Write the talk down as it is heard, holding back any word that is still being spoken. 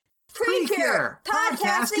Precure!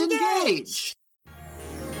 Podcast Engage!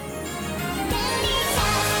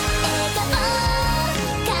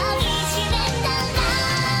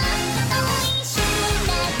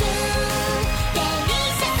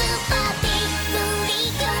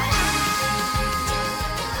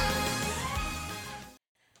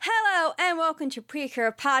 Hello and welcome to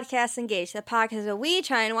Precure Podcast Engage, the podcast where we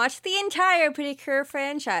try and watch the entire Precure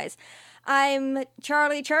franchise. I'm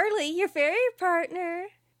Charlie, your favorite partner.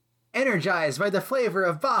 Energized by the flavor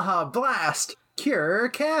of Baja Blast, Cure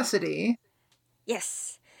Cassidy.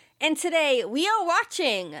 Yes, and today we are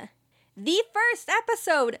watching the first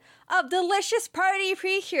episode of Delicious Party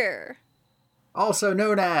Precure. Also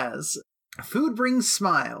known as Food Brings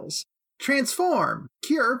Smiles, Transform,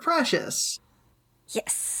 Cure Precious.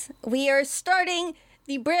 Yes, we are starting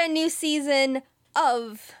the brand new season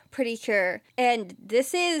of Pretty Cure, and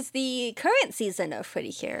this is the current season of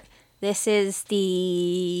Pretty Cure. This is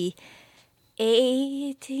the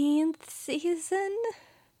 18th season?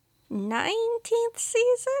 19th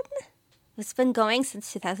season? It's been going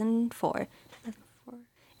since 2004.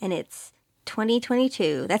 And it's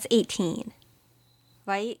 2022. That's 18.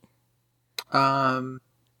 Right? No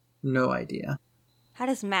idea. How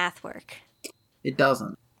does math work? It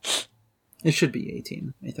doesn't. It should be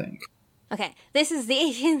 18, I think. Okay, this is the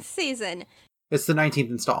 18th season. It's the 19th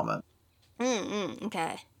installment.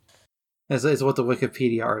 Okay. Is what the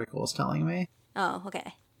Wikipedia article is telling me. Oh,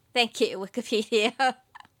 okay. Thank you, Wikipedia.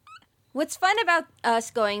 What's fun about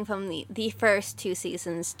us going from the first two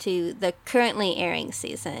seasons to the currently airing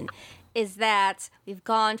season is that we've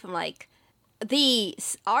gone from, like, the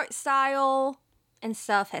art style and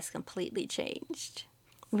stuff has completely changed.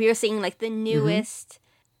 We are seeing, like, the newest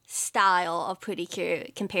style of Pretty Cure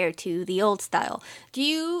compared to the old style.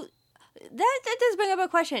 That does bring up a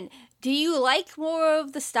question. Do you like more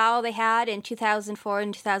of the style they had in 2004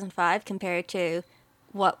 and 2005 compared to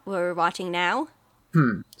what we're watching now?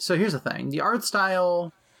 So here's the thing. The art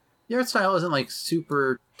style isn't, like,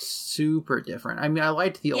 super different. I mean, I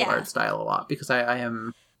liked the old art style a lot because I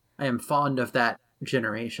am fond of that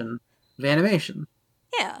generation of animation.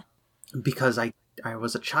 Yeah. Because I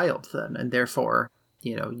was a child then, and therefore,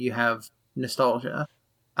 you have nostalgia.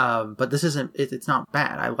 But this isn't, it's not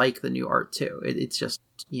bad. I like the new art too. It's just,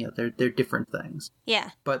 they're different things.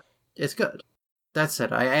 Yeah. But it's good. That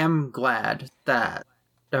said, I am glad that,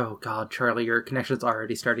 oh god, Charlie, your connection's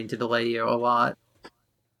already starting to delay you a lot.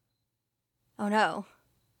 Oh no.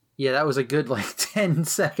 Yeah, that was a good, 10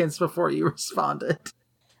 seconds before you responded.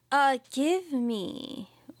 Give me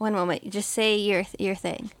one moment. Just say your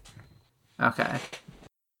thing. Okay.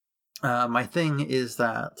 My thing is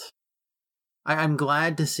that I'm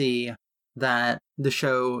glad to see that the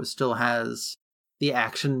show still has the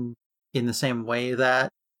action in the same way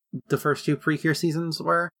that the first two Precure seasons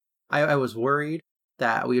were. I was worried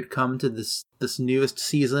that we would come to this newest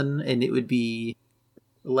season and it would be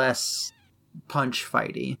less punch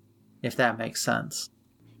fighty, if that makes sense.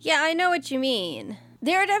 Yeah, I know what you mean.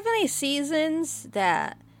 There are definitely seasons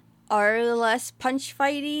that are less punch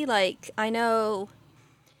fighty. Like, I know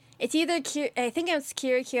it's either I think it's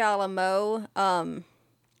Kira Mo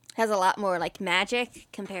has a lot more, like, magic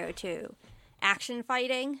compared to action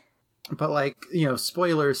fighting. But,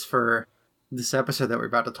 spoilers for this episode that we're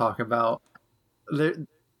about to talk about. The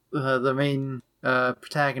main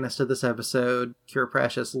protagonist of this episode, Cure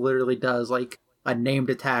Precious, literally does, a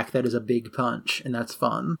named attack that is a big punch, and that's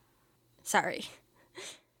fun. Sorry.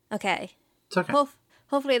 Okay. It's okay.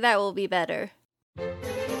 Hopefully that will be better.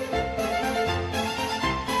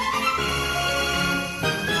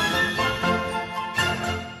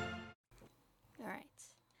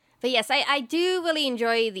 But yes, I do really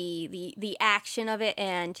enjoy the action of it,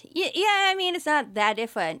 and yeah, I mean, it's not that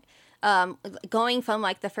different. Going from,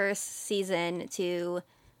 the first season to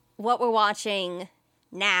what we're watching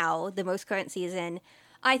now, the most current season,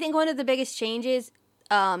 I think one of the biggest changes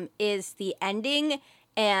is the ending,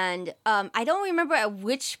 and I don't remember at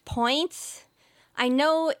which point. I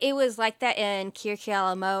know it was like that in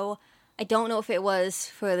Kiriki Mo. I don't know if it was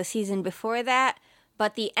for the season before that,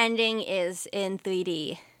 but the ending is in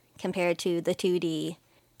 3D. Compared to the 2D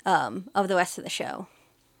of the rest of the show.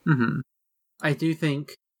 Mm-hmm. I do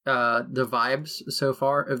think the vibes so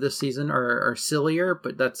far of this season are sillier,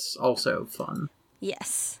 but that's also fun.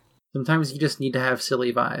 Yes. Sometimes you just need to have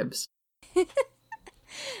silly vibes.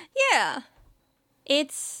 Yeah.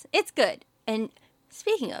 It's good. And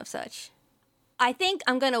speaking of such, I think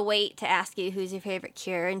I'm going to wait to ask you who's your favorite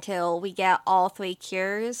cure until we get all three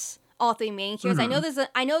cures, all three main cures. Mm-hmm.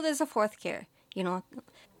 I know there's a fourth cure,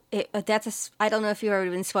 I don't know if you've already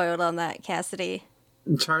been spoiled on that, Cassidy.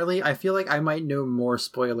 Charlie, I feel like I might know more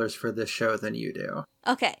spoilers for this show than you do.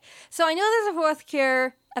 Okay, so I know there's a fourth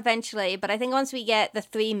cure eventually, but I think once we get the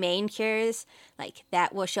 3 main cures, like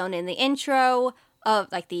that was shown in the intro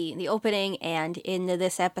of like the opening and in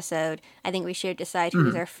this episode, I think we should decide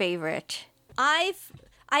who's our favorite. I've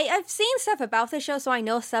seen stuff about the show, so I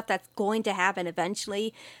know stuff that's going to happen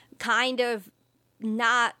eventually. Kind of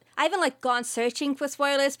not. I haven't like gone searching for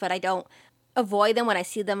spoilers, but I don't avoid them when I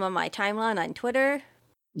see them on my timeline on Twitter.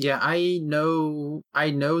 Yeah, I know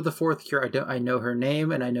the fourth cure. I know her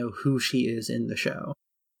name and I know who she is in the show.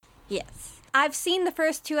 Yes. I've seen the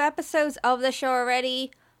first 2 episodes of the show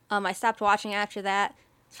already. I stopped watching after that.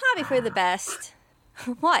 It's probably for the best.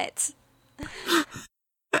 What?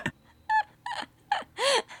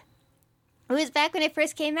 It was back when it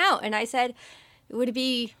first came out, and I said, would it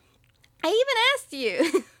be... I even asked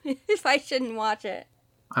you if I shouldn't watch it.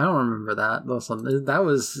 I don't remember that. Listen, that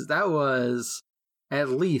was at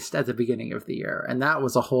least at the beginning of the year, and that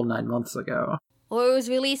was a whole 9 months ago. Well, it was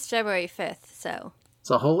released February 5th, so... It's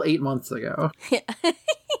a whole 8 months ago. Yeah.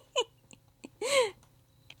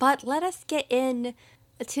 But let us get in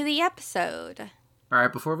to the episode.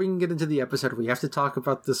 Alright, before we can get into the episode, we have to talk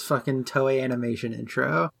about this fucking Toei animation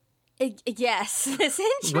intro. Yes, this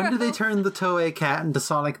intro. When did they turn the Toei cat into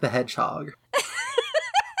Sonic the Hedgehog? I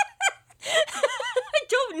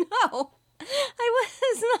don't know. I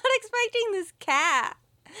was not expecting this cat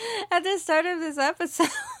at the start of this episode.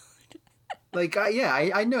 Like,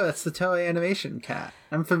 I know that's the Toei animation cat.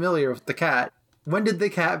 I'm familiar with the cat. When did the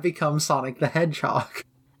cat become Sonic the Hedgehog?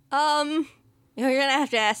 You're gonna have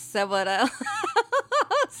to ask someone else.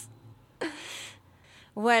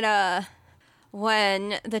 When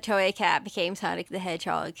the Toei cat became Sonic the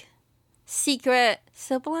Hedgehog. Secret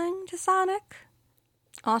sibling to Sonic.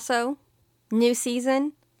 Also, new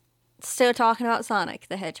season. Still talking about Sonic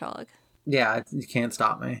the Hedgehog. Yeah, you can't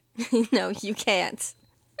stop me. No, you can't.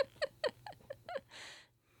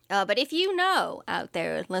 But if you know out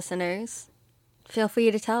there, listeners, feel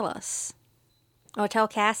free to tell us. Or tell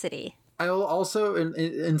Cassidy. I will also,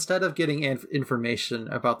 instead of getting information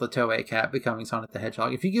about the Toei cat becoming Sonic the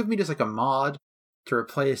Hedgehog, if you give me just like a mod to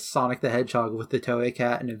replace Sonic the Hedgehog with the Toei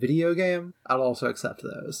cat in a video game, I'll also accept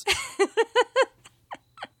those.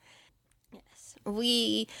 Yes.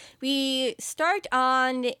 We start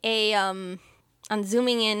on on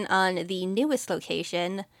zooming in on the newest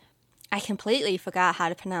location. I completely forgot how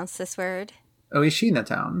to pronounce this word. Oishina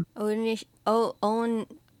Town. Oi?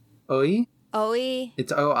 Oi?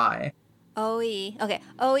 It's O-I. Oi. Okay,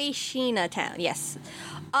 Oishina Town, yes.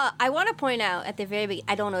 I want to point out at the very beginning,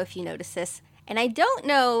 I don't know if you noticed this, and I don't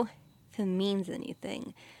know if it means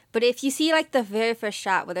anything, but if you see like the very first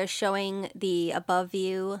shot where they're showing the above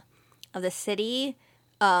view of the city,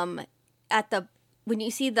 when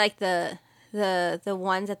you see like the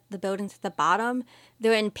ones at the buildings at the bottom,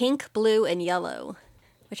 they're in pink, blue, and yellow,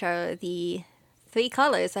 which are the 3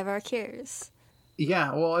 colors of our cures.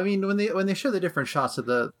 Yeah, well, I mean, when they show the different shots of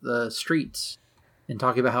the streets and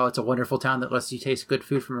talking about how it's a wonderful town that lets you taste good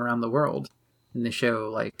food from around the world, and they show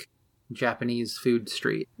like Japanese food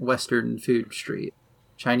street, Western food street,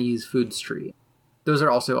 Chinese food street. Those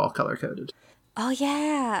are also all color coded. Oh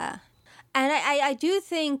yeah, and I do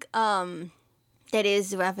think that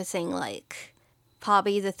is referencing like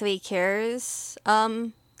probably the 3 cures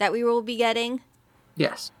that we will be getting.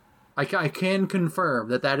 Yes, I can confirm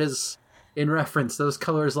that is in reference. Those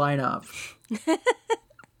colors line up.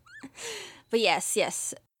 But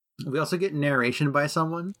yes. We also get narration by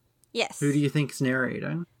someone. Yes. Who do you think is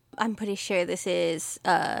narrating? I'm pretty sure this is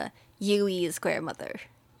Yui's grandmother.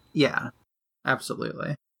 Yeah,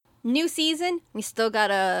 absolutely. New season, we still got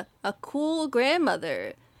a cool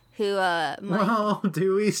grandmother who Well,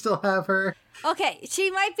 do we still have her? Okay,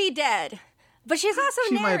 she might be dead, but she's also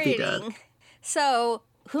narrating. Might be dead. So,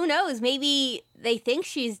 who knows? Maybe they think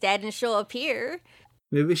she's dead and she'll appear.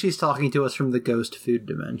 Maybe she's talking to us from the ghost food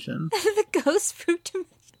dimension. The ghost food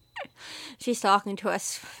dimension. She's talking to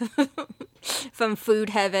us from food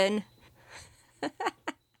heaven. But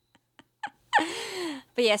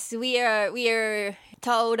yes, we are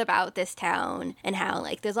told about this town and how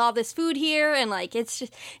like there's all this food here, and like it's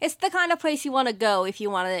the kind of place you want to go if you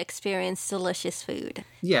want to experience delicious food.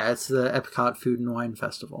 Yeah, it's the Epcot Food and Wine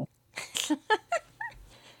Festival.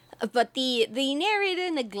 But the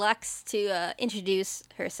narrator neglects to introduce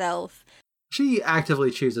herself. She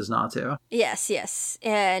actively chooses not to. Yes.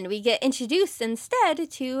 And we get introduced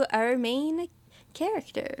instead to our main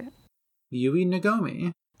character. Yui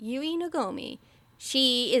Nagomi. Yui Nagomi.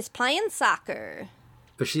 She is playing soccer.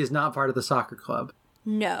 But she is not part of the soccer club.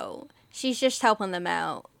 No. She's just helping them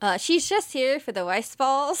out. She's just here for the rice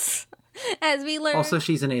balls. As we learn. Also,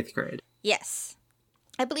 she's in 8th grade. Yes.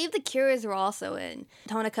 I believe the Cures were also in.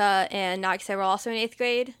 Tonica and Nagisa were also in 8th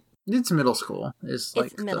grade. It's middle school. Is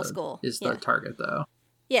the target, though.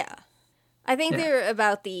 Yeah. I think they're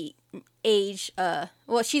about the age,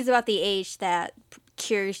 she's about the age that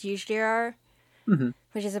Cures usually are,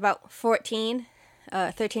 which is about 13,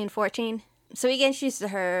 14. So we get introduced to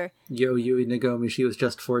her. Yo, Yui Nagomi, she was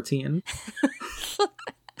just 14.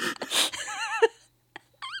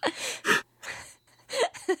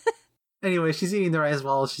 Anyway, she's eating the rice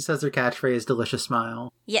balls. She says her catchphrase, delicious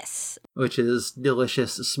smile. Yes. Which is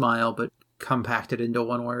delicious smile, but compacted into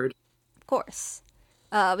one word. Of course.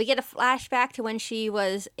 We get a flashback to when she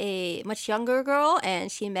was a much younger girl,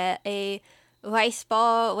 and she met a rice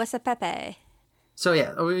ball with a pepe. So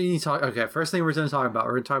yeah, we need to talk. Okay, first thing we're going to talk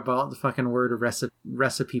about, the fucking word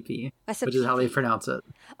recipe, which is how they pronounce it.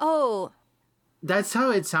 Oh. That's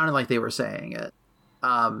how it sounded like they were saying it.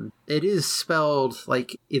 It is spelled,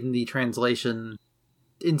 like, in the translation,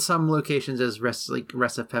 in some locations as recipe,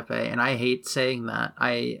 and I hate saying that.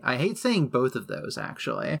 I hate saying both of those,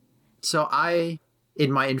 actually. So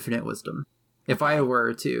in my infinite wisdom, if I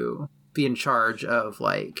were to be in charge of,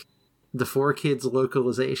 like, the 4Kids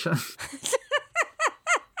localization,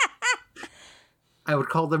 I would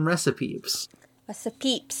call them Recipeeps.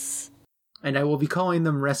 Recipeeps. And I will be calling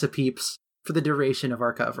them Recipeeps for the duration of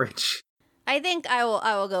our coverage. I think I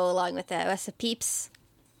will go along with that. Recipeeps.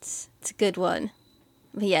 It's a good one.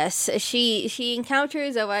 But yes, she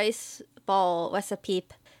encounters a rice ball recipe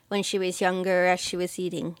when she was younger, as she was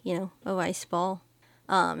eating, a rice ball.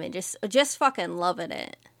 And just fucking loving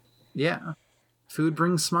it. Yeah. Food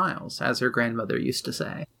brings smiles, as her grandmother used to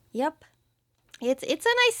say. Yep. It's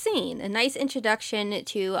a nice scene, a nice introduction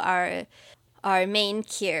to our main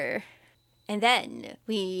cure. And then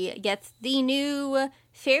we get the new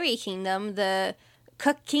fairy kingdom, the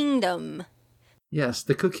Cook Kingdom. Yes,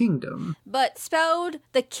 the Cook Kingdom. But spelled,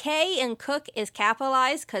 the K in Cook is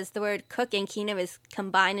capitalized because the word Cook and Kingdom is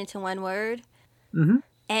combined into one word. Mm-hmm.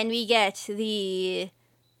 And we get the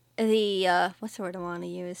what's the word I want to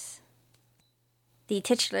use? The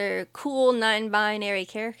titular cool non-binary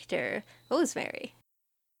character, Rosemary.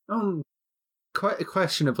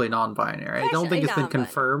 Questionably non-binary. I don't think it's been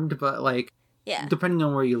confirmed, but, like, depending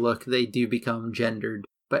on where you look, they do become gendered.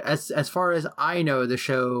 But as far as I know, the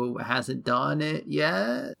show hasn't done it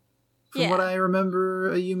yet, from what I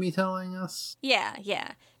remember Ayumi telling us.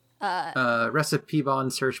 Yeah. Recipe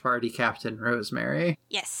Bond Search Party Captain Rosemary.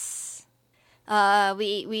 Yes.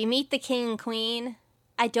 We meet the king and queen.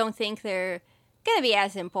 I don't think they're gonna be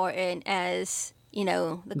as important as,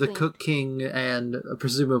 the Cook King and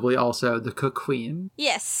presumably also the Cook Queen.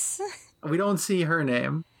 Yes. We don't see her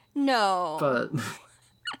name. No. But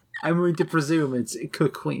I'm going to presume it's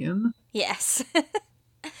Cook Queen. Yes.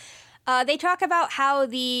 They talk about how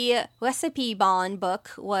the Recipe Bond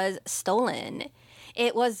book was stolen.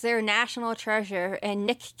 It was their national treasure, and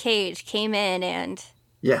Nick Cage came in and...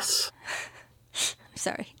 Yes.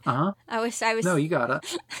 Sorry. Uh-huh. I was... No, you got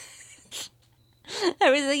it.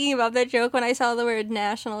 I was thinking about that joke when I saw the word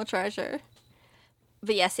national treasure.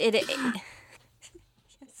 But yes, it yes.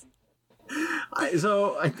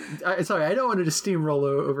 Sorry, I don't want to just steamroll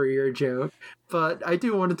over your joke, but I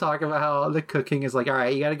do want to talk about how the cooking is like, all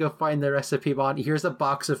right, you got to go find the recipe bond. Here's a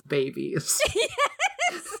box of babies.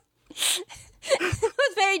 Yes!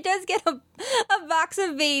 Rosemary does get a box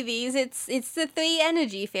of babies. It's the 3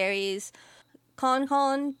 energy fairies.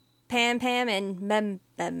 Con, Pam, and Mem.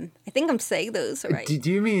 I think I'm saying those right.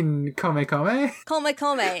 Do you mean Kome? Kome.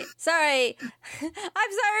 Sorry.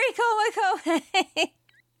 I'm sorry, Kome.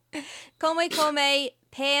 Kome,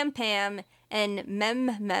 Pam, and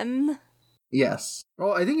Mem. Yes.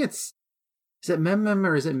 Well, I think it's... Is it Mem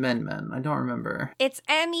or is it Men? I don't remember. It's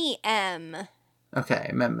MEM.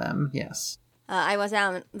 Okay, Mem, yes. I was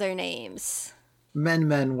on their names.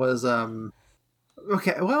 Men was,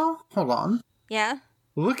 Okay, well, hold on. Yeah?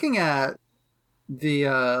 Looking at the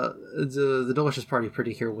Delicious Party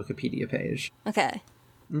Pretty Cure Wikipedia page. Okay.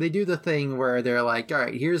 They do the thing where they're like, all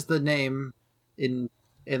right, here's the name in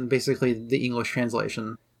basically the English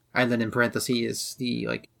translation, and then in parentheses the,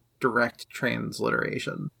 like, direct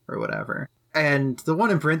transliteration or whatever. And the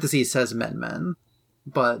one in parentheses says Men,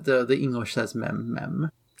 but the English says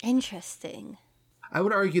Mem. Interesting. I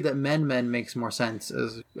would argue that Men makes more sense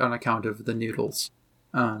on account of the noodles.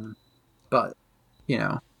 But,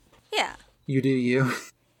 Yeah. You do you.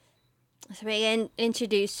 So we get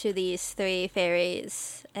introduced to these 3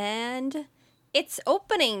 fairies, and it's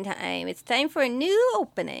opening time. It's time for a new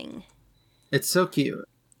opening. It's so cute.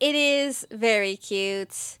 It is very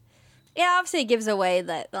cute. It obviously gives away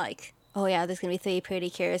that, like, oh yeah, there's gonna be 3 pretty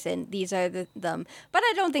cures, and these are them. But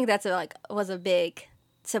I don't think that's was a big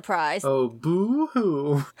surprise. Oh,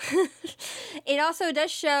 boo-hoo. It also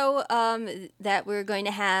does show that we're going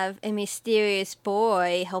to have a mysterious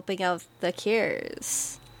boy helping out the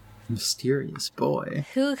cures. Mysterious boy.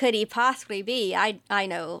 Who could he possibly be? I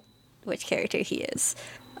know which character he is.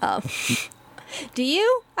 Do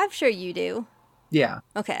you? I'm sure you do. Yeah.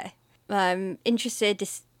 Okay. I'm interested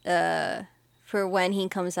to for when he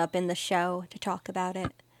comes up in the show to talk about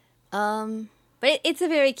it. But it's a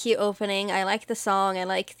very cute opening. I like the song. I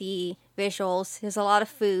like the visuals. There's a lot of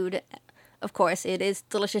food. Of course, it is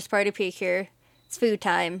Delicious Party Precure. It's food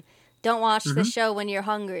time. Don't watch the show when you're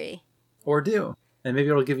hungry. Or do. And maybe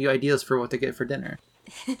it'll give you ideas for what to get for dinner.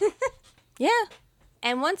 Yeah.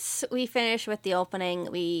 And once we finish with the opening,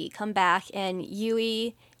 we come back and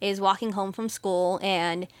Yui is walking home from school,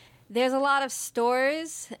 and there's a lot of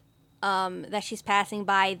stores that she's passing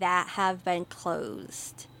by that have been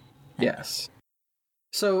closed. Yes.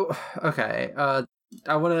 So, okay,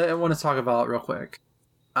 I want to talk about real quick.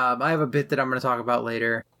 I have a bit that I'm going to talk about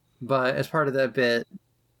later, but as part of that bit,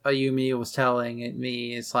 Ayumi was telling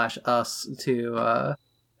me/us to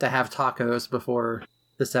have tacos before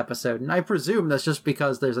this episode, and I presume that's just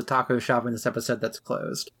because there's a taco shop in this episode that's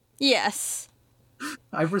closed. Yes.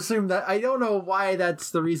 I presume that. I don't know why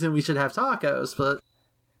that's the reason we should have tacos, but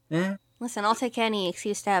Listen, I'll take any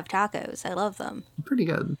excuse to have tacos. I love them. Pretty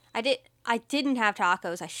good. I didn't have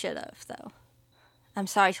tacos. I should have, though. I'm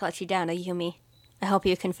sorry to let you down, Ayumi. I hope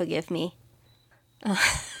you can forgive me.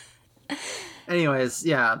 Anyways,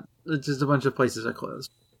 yeah, just a bunch of places are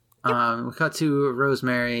closed. Yep. We cut to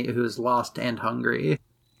Rosemary, who's lost and hungry.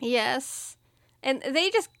 Yes. And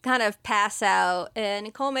they just kind of pass out,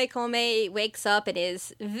 and Kome wakes up and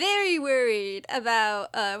is very worried about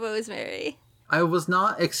Rosemary. I was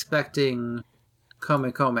not expecting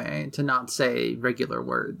Kome to not say regular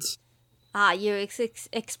words. You're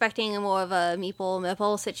expecting more of a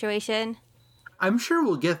meeple situation? I'm sure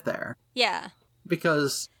we'll get there. Yeah.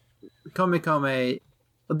 Because Kome,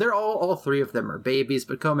 they're all 3 of them are babies,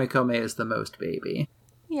 but Kome is the most baby.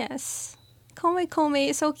 Yes. Kome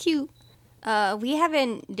is so cute. We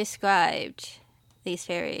haven't described these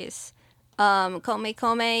fairies.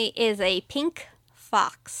 Kome is a pink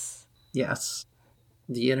fox. Yes.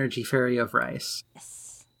 The energy fairy of rice.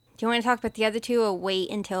 Yes. Do you want to talk about the other 2 or wait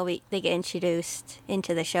until they get introduced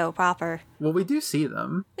into the show proper? Well, we do see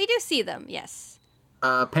them. We do see them, yes.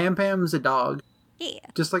 Pam Pam's a dog. Yeah.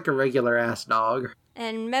 Just like a regular-ass dog.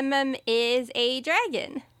 And Mem is a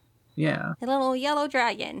dragon. Yeah. A little yellow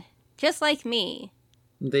dragon. Just like me.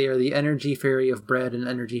 They are the energy fairy of bread and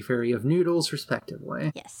energy fairy of noodles,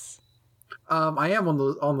 respectively. Yes. I am on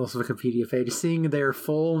those Wikipedia pages seeing their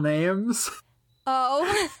full names.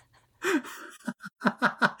 Oh.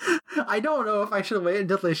 I don't know if I should wait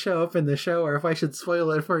until they show up in the show or if I should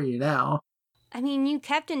spoil it for you now. I mean, you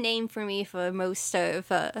kept a name for me for most of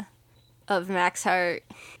Max Heart.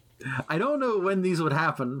 I don't know when these would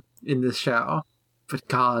happen in this show, but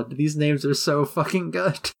God, these names are so fucking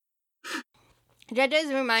good. That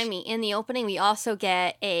does remind me, in the opening, we also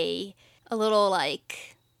get a little,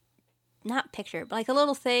 not picture, but a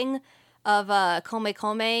little thing of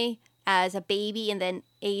Kome as a baby and then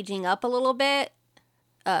aging up a little bit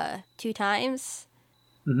 2 times.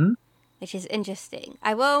 Mm-hmm. Which is interesting.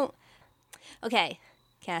 I won't... Okay,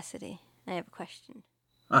 Cassidy, I have a question.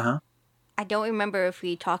 Uh-huh. I don't remember if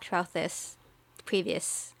we talked about this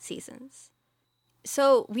previous seasons.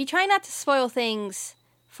 So, we try not to spoil things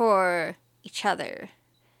for each other.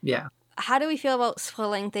 Yeah. How do we feel about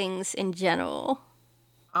spoiling things in general?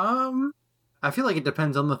 I feel like it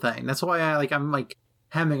depends on the thing. That's why I'm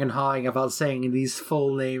hemming and hawing about saying these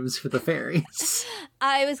full names for the fairies.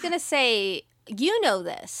 I was gonna say, you know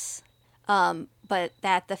this, but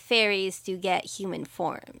that the fairies do get human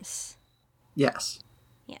forms. Yes.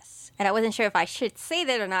 Yes. And I wasn't sure if I should say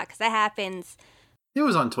that or not, because that happens. It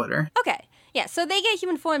was on Twitter. Okay. Yeah, so they get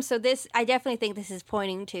human forms, so I definitely think this is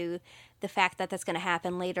pointing to the fact that that's going to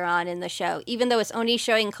happen later on in the show. Even though it's only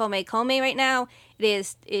showing Kome right now,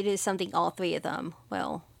 it is something all 3 of them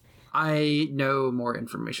will. I know more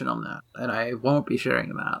information on that, and I won't be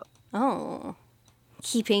sharing that. Oh.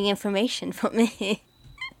 Keeping information from me.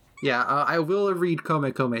 Yeah, I will read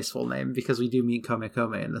Kome's full name, because we do meet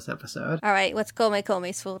Kome in this episode. Alright, what's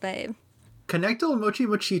Kome's full name? Connectyl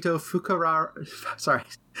Mochimochito Fukurara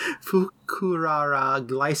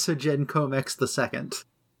Glycogen Comex II.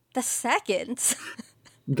 The second?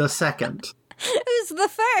 The second. Who's the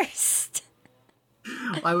first?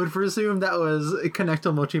 I would presume that was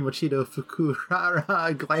Connectyl Mochimochito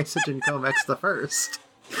Fukurara Glycogen Comex the first.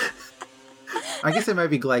 I guess it might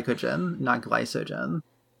be glycogen, not glycogen.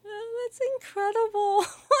 Oh, that's incredible.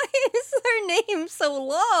 Why is their name so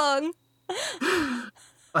long?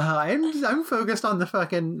 I'm focused on the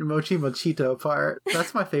fucking Mochi Mochito part.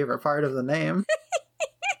 That's my favorite part of the name.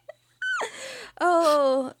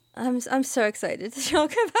 Oh, I'm so excited to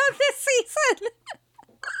talk about this season.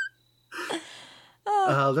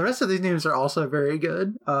 The rest of these names are also very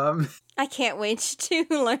good. I can't wait to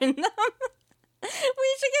learn them.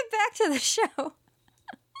 We should get back to the show.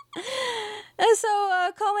 And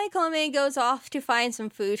so Kome Kome goes off to find some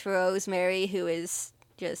food for Rosemary, who is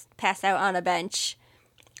just passed out on a bench,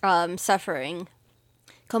 suffering.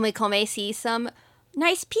 Kome Kome sees some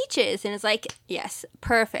nice peaches and is like, yes,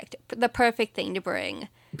 perfect. The perfect thing to bring.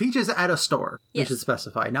 Peaches at a store, Yes. we should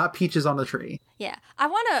specify, not peaches on a tree. Yeah.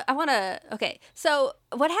 Okay. So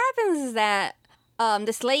what happens is that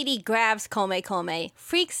this lady grabs Kome Kome,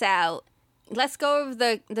 freaks out, lets go of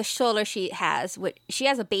the stroller she has. She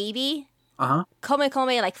has a baby. Uh-huh. Kome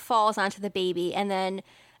Kome like falls onto the baby, and then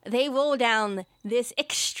they roll down this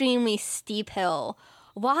extremely steep hill.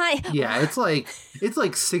 Why? Yeah, it's like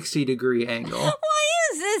 60-degree angle. Why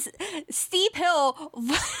is this steep hill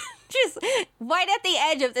just right at the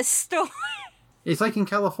edge of the store? It's like in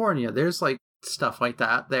California. There's like stuff like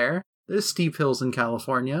that there. There's steep hills in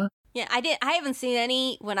California. Yeah, I haven't seen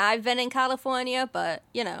any when I've been in California, but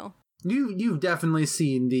you know. You've definitely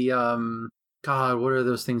seen the God, what are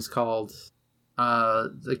those things called?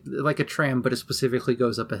 Like a tram, but it specifically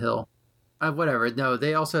goes up a hill. Whatever. No,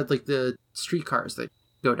 they also had like the streetcars that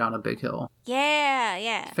go down a big hill.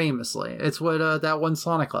 Yeah. Famously, it's what that one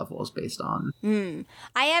Sonic level is based on.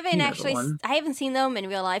 I haven't You know the actually. one. I haven't seen them in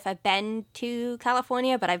real life. I've been to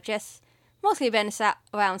California, but I've just mostly been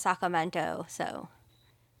around Sacramento. So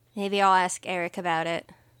maybe I'll ask Eric about it.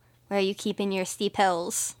 Where are you keeping your steep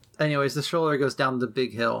hills? Anyways, the stroller goes down the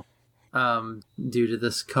big hill due to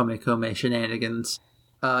this Kome Kome shenanigans.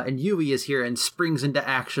 And Yui is here and springs into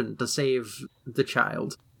action to save the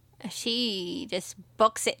child. She just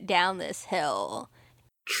books it down this hill.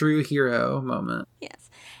 True hero moment.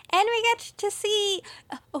 Yes. And we get to see,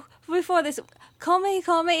 before this, Kome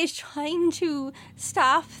Kome is trying to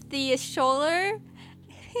stop the stroller.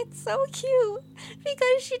 It's so cute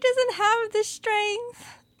because she doesn't have the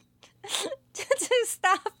strength to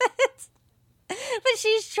stop it. But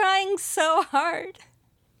she's trying so hard.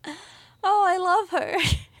 Oh, I love her.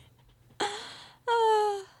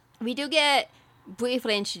 We do get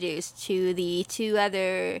briefly introduced to the two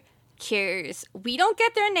other cures. We don't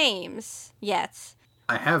get their names yet.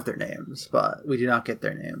 I have their names, but we do not get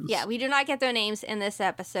their names. Yeah, we do not get their names in this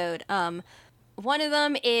episode. One of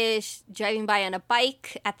them is driving by on a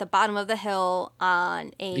bike at the bottom of the hill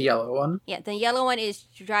on a... The yellow one? Yeah, the yellow one is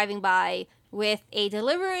driving by with a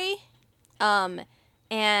delivery. And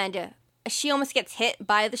she almost gets hit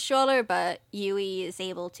by the stroller, but Yui is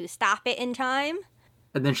able to stop it in time.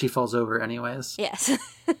 And then she falls over anyways. Yes.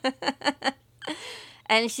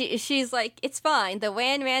 And she's like, it's fine. The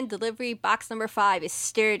Wan delivery box number 5 is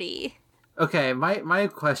sturdy. Okay, my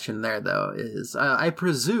question there, though, is I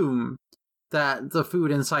presume that the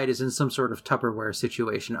food inside is in some sort of Tupperware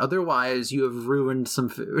situation. Otherwise, you have ruined some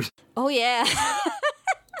food. Oh, yeah.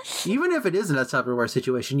 Even if it isn't a Tupperware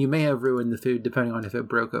situation, you may have ruined the food depending on if it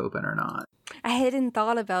broke open or not. I hadn't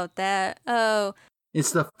thought about that. Oh.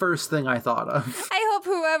 It's the first thing I thought of. I hope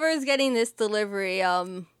whoever is getting this delivery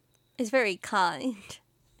is very kind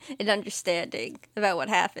and understanding about what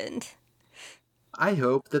happened. I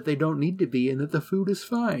hope that they don't need to be and that the food is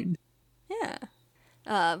fine. Yeah.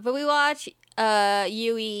 But we watch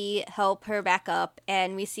Yui help her back up,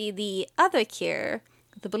 and we see the other cure,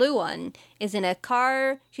 the blue one, is in a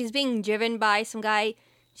car. She's being driven by some guy.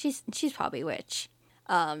 She's probably witch.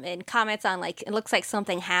 And comments on, like, it looks like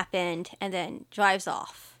something happened, and then drives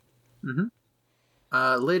off.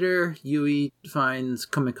 Later, Yui finds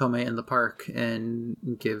Kome Kome in the park and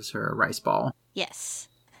gives her a rice ball. Yes.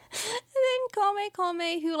 And then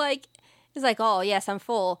Kome, who, like, is like, oh, yes, I'm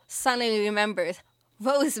full, suddenly remembers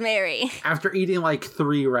Rosemary. After eating like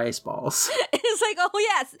 3 rice balls. It's like, oh,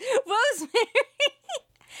 yes, Rosemary.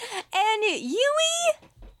 And Yui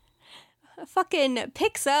fucking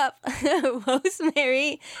picks up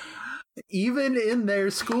Rosemary. Even in their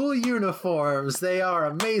school uniforms, they are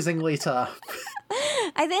amazingly tough.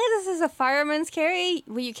 I think this is a fireman's carry,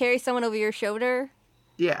 where you carry someone over your shoulder.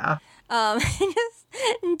 Yeah. Just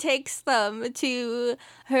takes them to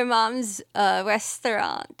her mom's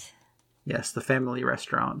restaurant. Yes, the family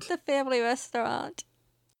restaurant. The family restaurant.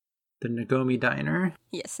 The Nagomi Diner.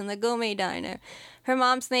 Yes, in the Nagomi Diner. Her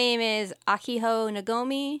mom's name is Akiho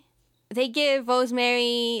Nagomi. They give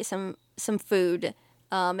Rosemary some food.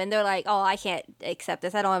 And they're like, oh, I can't accept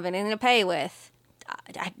this. I don't have anything to pay with.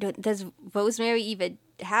 Does Rosemary even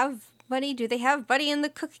have money? Do they have money in the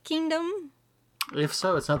Cookie Kingdom? If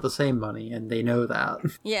so, it's not the same money, and they know that.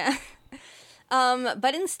 Yeah.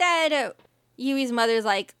 But instead, Yui's mother's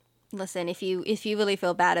like, listen, if you really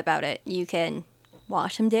feel bad about it, you can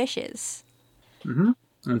wash some dishes. Mm-hmm.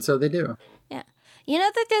 And so they do. Yeah. You know,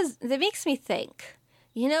 that makes me think.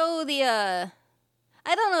 You know,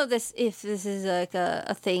 I don't know if this is like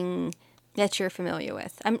a thing that you're familiar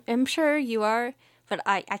with. I'm sure you are, but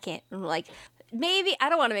I can't, like, maybe, I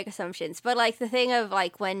don't want to make assumptions, but like the thing of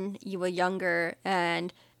like when you were younger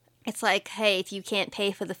and it's like, hey, if you can't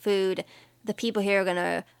pay for the food, the people here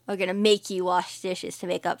are gonna make you wash dishes to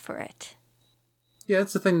make up for it. Yeah,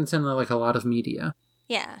 it's the thing that's in like a lot of media.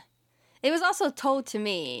 Yeah. It was also told to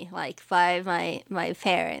me, like, by my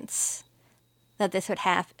parents that this would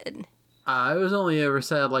happen. I was only ever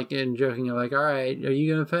said, like, in joking, like, all right, are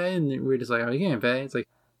you going to pay? And we're just like, oh, you can't pay. It's like,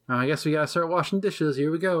 oh, I guess we got to start washing dishes.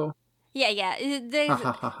 Here we go. Yeah. The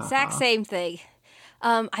exact same thing.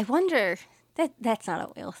 I wonder, that's not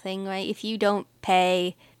a real thing, right? If you don't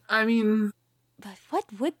pay... I mean... But what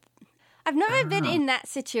would... I've never been in that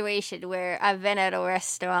situation where I've been at a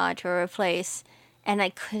restaurant or a place and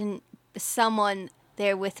I couldn't... Someone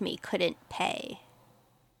there with me couldn't pay.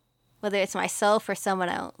 Whether it's myself or someone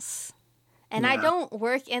else. And yeah.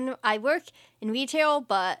 I work in retail,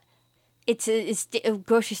 but a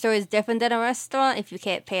grocery store is different than a restaurant. If you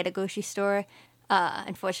can't pay at a grocery store,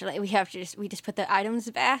 unfortunately, we just put the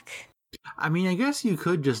items back. I mean, I guess you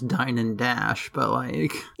could just dine and dash, but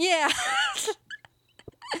like... Yeah.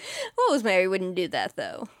 Rosemary wouldn't do that,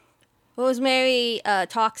 though. Rosemary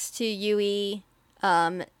talks to Yui,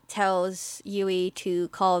 tells Yui to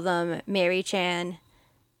call them Mari-chan.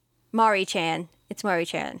 It's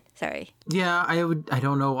Mari-chan, sorry. Yeah, I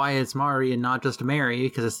don't know why it's Mari and not just Mary,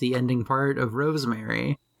 because it's the ending part of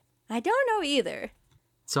Rosemary. I don't know either.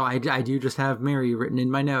 So I do just have Mary written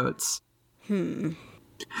in my notes.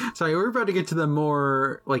 Sorry, we're about to get to the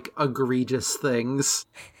more, like, egregious things.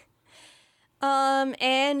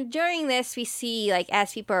 And during this, we see, like,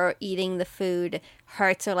 as people are eating the food,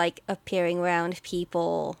 hearts are, like, appearing around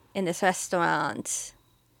people in this restaurant.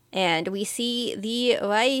 And we see the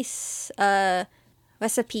rice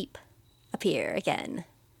recipe appear again.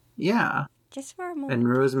 Yeah. Just for a moment. And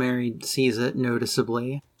Rosemary sees it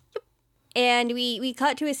noticeably. And we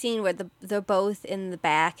cut to a scene where they're both in the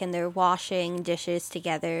back and they're washing dishes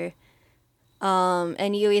together.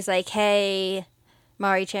 And Yui's like, hey,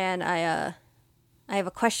 Mari-chan, I have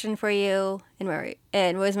a question for you.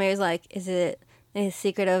 And Rosemary's like, is it a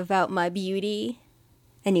secret about my beauty?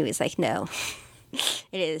 And Yui's like, no.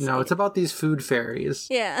 It is. No, it's about these food fairies.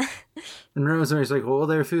 Yeah. And Rosemary's like, well,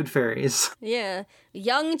 they're food fairies. Yeah.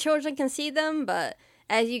 Young children can see them, but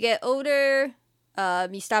as you get older,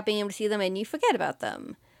 you stop being able to see them and you forget about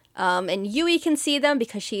them. And Yui can see them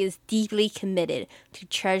because she is deeply committed to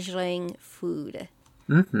treasuring food.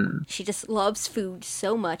 Mm-hmm. She just loves food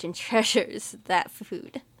so much and treasures that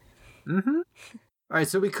food. Mm-hmm. All right,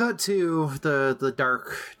 so we cut to the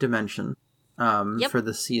dark dimension for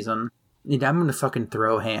this season. And I'm gonna fucking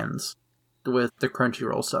throw hands with the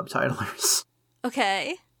Crunchyroll subtitlers.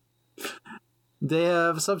 Okay. They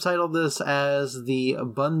have subtitled this as the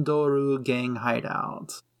Bundoru Gang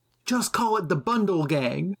Hideout. Just call it the Bundle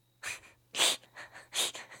Gang.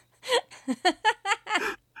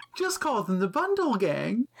 Just call them the Bundle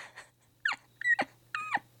Gang.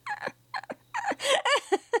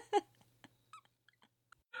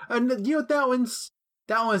 And you know that one's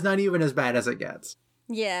not even as bad as it gets.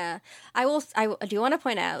 Yeah, I do want to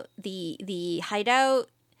point out the hideout.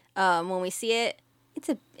 When we see it,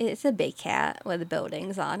 it's a big cat with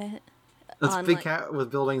buildings on it. It's a big cat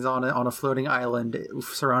with buildings on it on a floating island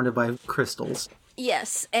surrounded by crystals.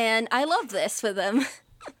 Yes, and I love this for them.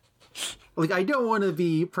 Like, I don't want to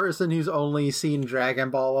be person who's only seen Dragon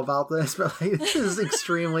Ball about this, but like, this is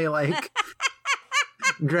extremely like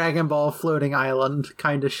Dragon Ball floating island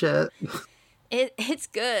kind of shit. It's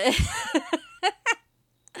good.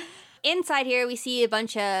 Inside here, we see a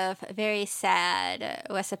bunch of very sad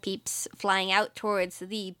recipes flying out towards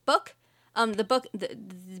the book. The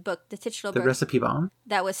titular book. The recipe bomb.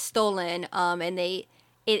 That was stolen. And it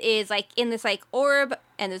is like in this like orb,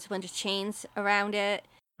 and there's a bunch of chains around it.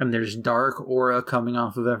 And there's dark aura coming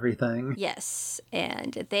off of everything. Yes,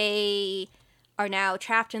 and they are now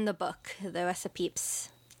trapped in the book, the recipes.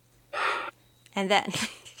 And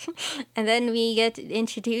then we get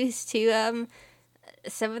introduced to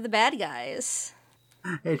some of the bad guys.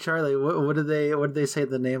 Hey Charlie, what did they say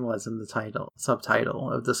the name was in the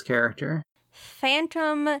subtitle of this character?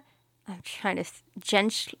 Phantom I'm trying to...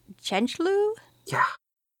 Gentlu? Yeah,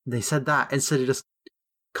 they said that instead of just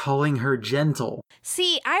calling her gentle.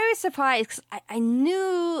 See, I was surprised because I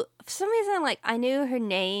knew... For some reason, like, I knew her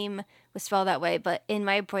name was spelled that way, but in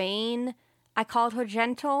my brain, I called her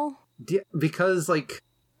gentle. Yeah, because, like,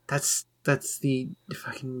 that's the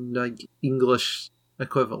fucking, like, English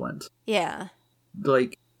equivalent. Yeah.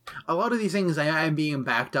 Like, a lot of these things I am being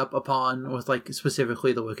backed up upon with, like,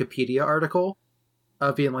 specifically the Wikipedia article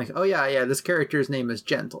of being like, oh yeah, this character's name is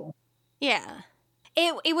Gentle. Yeah.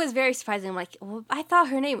 It was very surprising. I'm like, well, I thought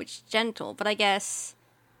her name was Gentle, but I guess,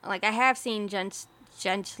 like, I have seen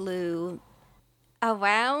Gentlu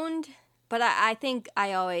around, but I think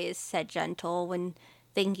I always said Gentle when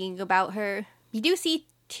thinking about her. You do see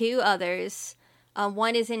two others.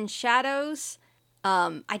 One is in Shadows.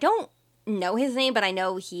 I don't know his name, but I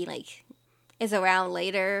know he, like, is around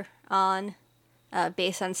later on,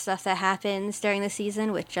 based on stuff that happens during the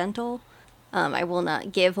season with Gentle. I will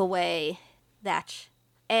not give away that.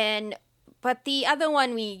 But the other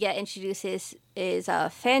one we get introduced is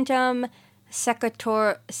Phantom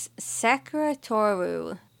Secretoru.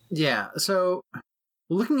 Yeah, so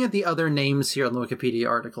looking at the other names here on the Wikipedia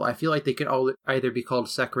article, I feel like they could all either be called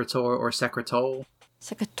Secretor or Secretol.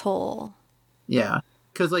 Secretol. Yeah,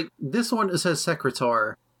 because, like, this one says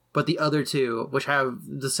Secretor, but the other two, which have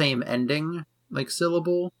the same ending, like,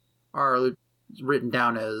 syllable, are written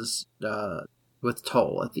down as with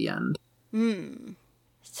toll at the end.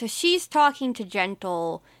 So she's talking to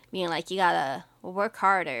Gentle, being like, you gotta work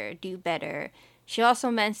harder, do better. She also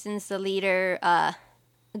mentions the leader,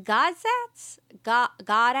 Godzats?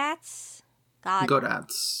 Godats,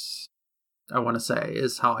 I want to say,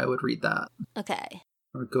 is how I would read that. Okay.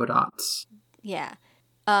 Or Godats. Yeah.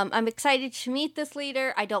 I'm excited to meet this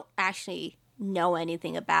leader. I don't actually know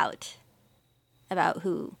anything about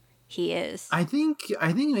who he is. I think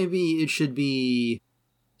maybe it should be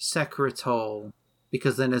Secretol,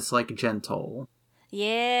 because then it's like gentle.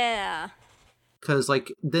 Yeah. Because,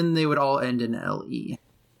 like, then they would all end in LE.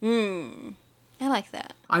 I like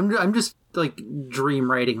that. I'm just, like, dream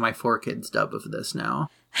writing my 4Kids dub of this now.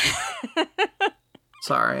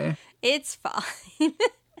 Sorry. It's fine.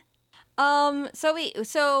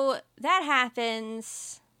 So that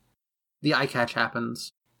happens. The eye catch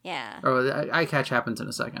happens. Yeah. Oh, the eye catch happens in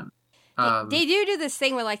a second. They do this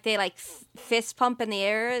thing where, like, they, like, fist pump in the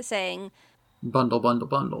air saying... Bundle, bundle,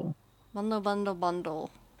 bundle. Bundle, bundle, bundle.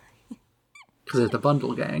 Because they're the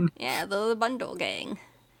bundle gang. Yeah, the bundle gang.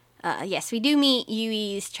 Yes, we do meet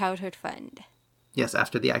Yui's childhood friend. Yes,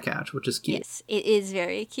 after the eye catch, which is cute. Yes, it is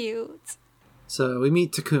very cute. So we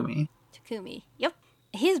meet Takumi. Yep.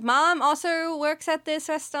 His mom also works at this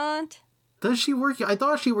restaurant. Does she work? I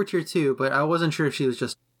thought she worked here too, but I wasn't sure if she was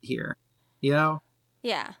just here. You know?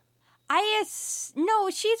 Yeah. No,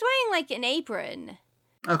 she's wearing, like, an apron.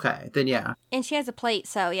 Okay, then yeah. And she has a plate,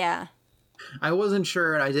 so yeah. I wasn't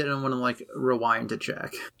sure, and I didn't want to, like, rewind to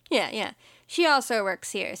check. Yeah. She also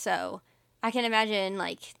works here, so I can imagine,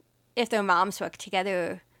 like, if their moms work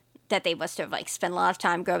together, that they must have, like, spent a lot of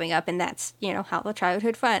time growing up, and that's, you know, how the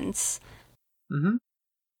childhood friends. Mm-hmm.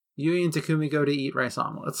 Yui and Takumi go to eat rice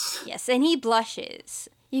omelets. Yes, and he blushes.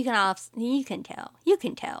 You can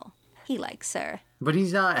tell. He likes her. But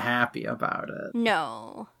he's not happy about it.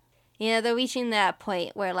 No. You know, they're reaching that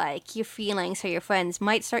point where, like, your feelings for your friends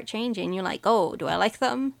might start changing. You're like, oh, do I like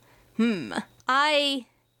them? I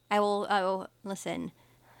will listen.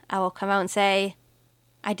 I will come out and say,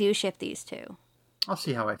 I do ship these two. I'll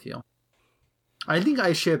see how I feel. I think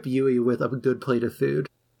I ship Yui with a good plate of food.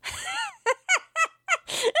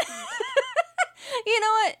 You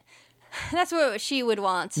know what? That's what she would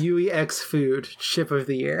want. Yui X food, ship of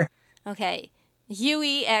the year. Okay.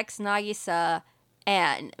 Yui X Nagisa,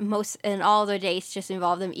 and all their dates just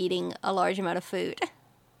involve them eating a large amount of food.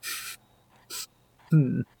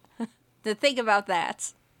 To think about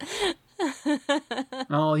that.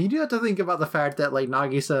 Oh, you do have to think about the fact that, like,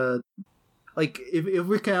 Nagisa, like, if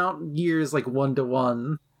we count years, like,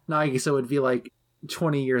 1-to-1, Nagisa would be, like,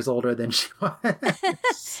 20 years older than she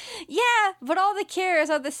was. Yeah, but all the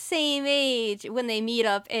characters are the same age when they meet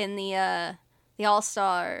up in the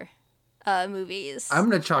All-Star movies. I'm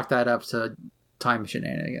gonna chalk that up to time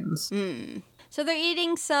shenanigans. So they're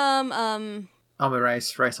eating some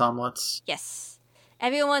rice omelets. Yes.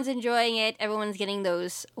 Everyone's enjoying it. Everyone's getting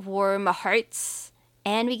those warm hearts.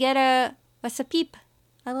 And we get a recipe.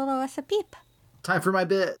 A little recipe. Time for my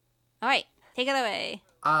bit. Alright, take it away.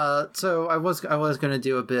 So I was gonna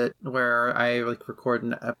do a bit where I, like, record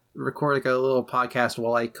like a little podcast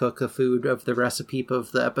while I cook the food of the recipe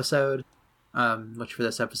of the episode, which for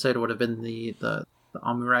this episode would have been the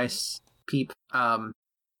omurice peep.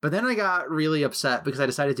 But then I got really upset because I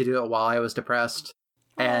decided to do it while I was depressed,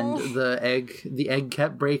 and the egg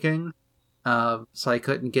kept breaking, so I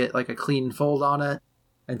couldn't get like a clean fold on it,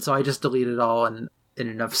 and so I just deleted it all in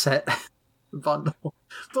an upset bundle.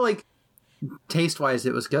 But like taste wise,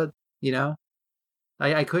 it was good. You know,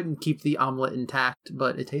 I couldn't keep the omelet intact,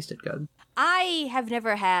 but it tasted good. I have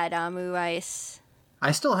never had amu rice.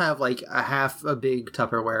 I still have like a big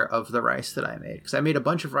Tupperware of the rice that I made, because I made a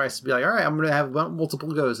bunch of rice to be like, all right, I'm gonna have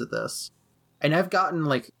multiple goes at this, and I've gotten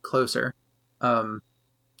like closer.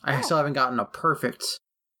 I still haven't gotten a perfect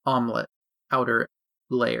omelet outer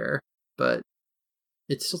layer, but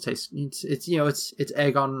it still tastes. It's it's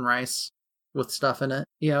egg on rice with stuff in it.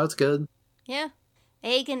 It's good. Yeah,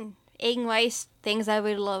 egg and rice, things I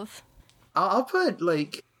would love. I'll put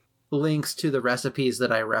like links to the recipes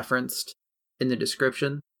that I referenced in the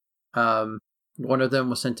description. One of them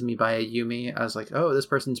was sent to me by a Yumi. I was like, oh, this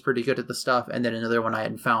person's pretty good at the stuff. And then another one I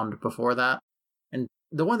hadn't found before that. And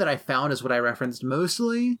the one that I found is what I referenced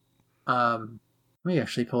mostly. Let me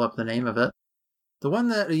actually pull up the name of it. The one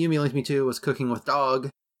that Yumi linked me to was Cooking with Dog.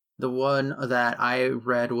 The one that I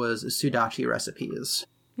read was Sudachi Recipes.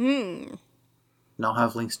 And I'll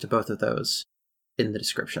have links to both of those in the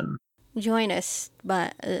description. Join us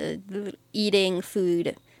by eating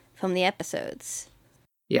food from the episodes.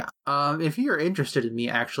 Yeah. If you're interested in me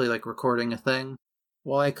actually like recording a thing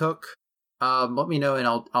while I cook, let me know and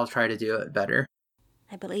I'll try to do it better.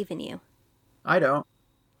 I believe in you. I don't.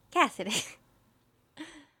 Cassidy.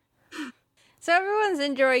 So everyone's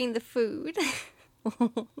enjoying the food.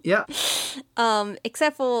 Yeah.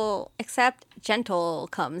 Except Gentle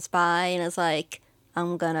comes by and is like,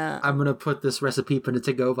 I'm gonna put this recipe in a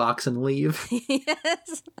to-go box and leave.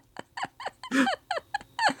 Yes.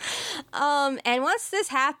 And once this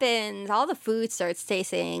happens, all the food starts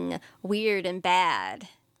tasting weird and bad.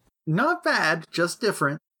 Not bad, just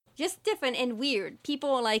different. Just different and weird.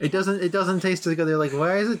 People are like, it doesn't taste as good. They're like,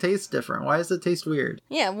 why does it taste different? Why does it taste weird?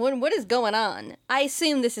 Yeah, what is going on? I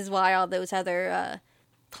assume this is why all those other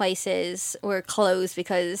places were closed,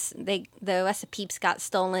 because the recipes got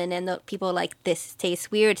stolen and the people are like, this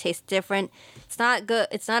tastes weird, tastes different. It's not good.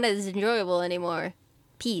 It's not as enjoyable anymore.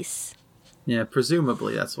 Peace. Yeah,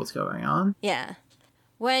 presumably that's what's going on. Yeah.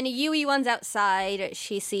 When Yui runs outside,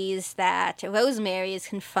 she sees that Rosemary is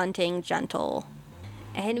confronting Gentle.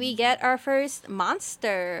 And we get our first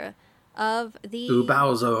monster of the...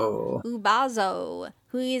 Ubazo,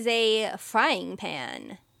 who is a frying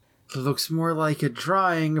pan. It looks more like a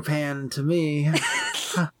drying pan to me.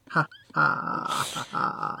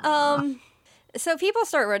 So people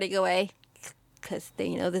start running away because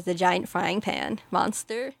there's a giant frying pan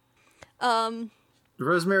monster.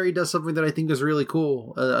 Rosemary does something that I think is really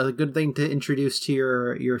cool. A good thing to introduce to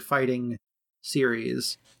your fighting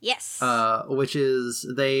series. Yes. Which is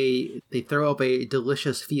they throw up a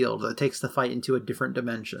delicious field that takes the fight into a different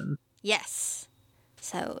dimension. Yes.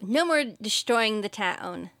 So no more destroying the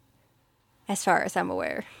town, as far as I'm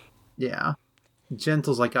aware. Yeah.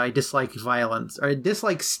 Gentle's like, I dislike violence. Or I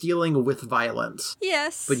dislike stealing with violence.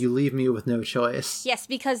 Yes. But you leave me with no choice. Yes,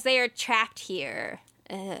 because they are trapped here.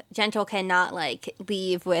 Gentle cannot,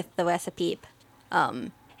 leave with the recipe.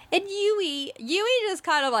 And Yui just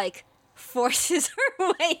kind of, forces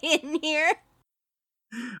her way in here.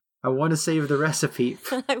 I want to save the recipe.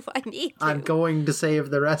 I need to. I'm going to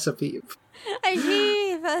save the recipe.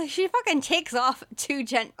 And she fucking takes off to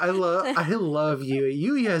Gentle. I love Yui.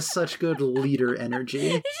 Yui has such good leader energy.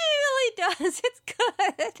 She really does. It's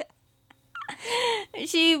good.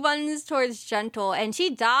 She runs towards Gentle and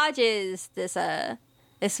she dodges this frying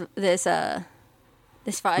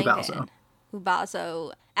pan.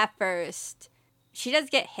 Ubazo. At first, she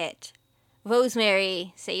does get hit.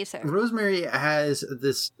 Rosemary saves her. Rosemary has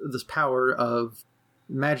this power of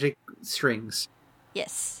magic strings.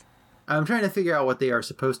 Yes. I'm trying to figure out what they are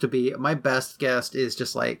supposed to be. My best guess is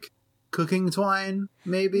just cooking twine,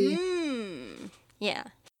 maybe. Yeah.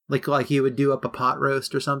 Like you would do up a pot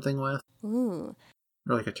roast or something with. Ooh.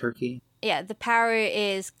 Or a turkey. Yeah, the power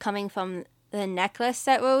is coming from the necklace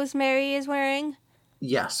that Rosemary is wearing.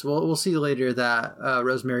 Yes, we'll see later that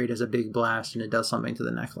Rosemary does a big blast and it does something to the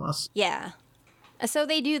necklace. Yeah. So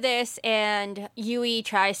they do this, and Yui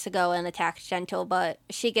tries to go and attack Gentle, but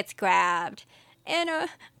she gets grabbed. And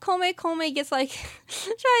Kome gets,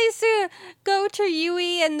 tries to go to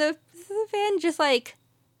Yui, and the fan just,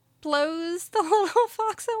 blows the little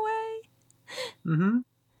fox away.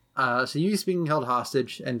 Mm-hmm. So Yui's being held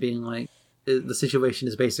hostage and being the situation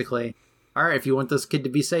is basically, all right, if you want this kid to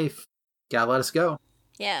be safe, gotta let us go.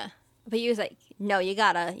 Yeah. But Yui's like, no, you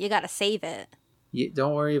gotta save it.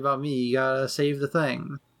 Don't worry about me, you gotta save the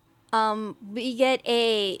thing. We get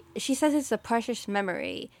she says it's a precious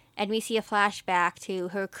memory, and we see a flashback to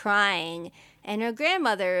her crying and her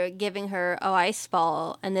grandmother giving her a rice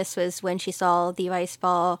ball, and this was when she saw the rice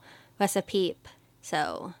ball recipe.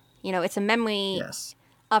 So, it's a memory Yes.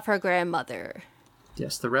 of her grandmother.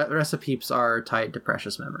 Yes, the recipes are tied to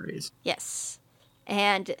precious memories. Yes.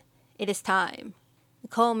 And it is time.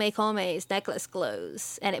 Kome's necklace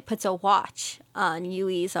glows, and it puts a watch on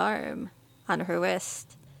Yui's arm, on her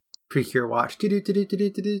wrist. Precure watch.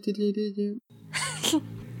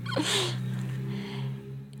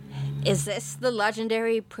 Is this the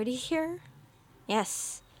legendary Pretty Cure?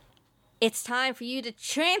 Yes. It's time for you to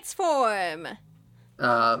transform!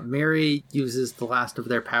 Mary uses the last of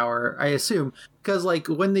their power, I assume, because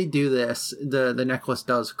when they do this, the necklace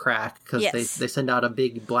does crack because they send out a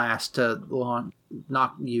big blast to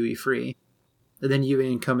knock Yui free, and then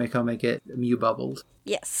Yui and Komekome get Mew bubbled.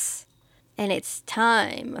 Yes, and it's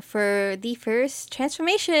time for the first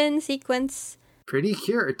transformation sequence. Pretty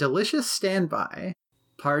Cure, delicious standby,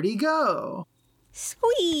 party go,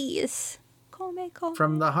 squeeze, Kome.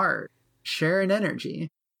 From the heart, share an energy.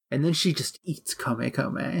 And then she just eats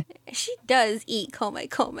Komekome. She does eat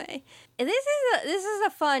Komekome. And this is a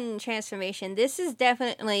fun transformation. This is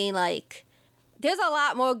definitely there's a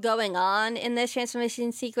lot more going on in this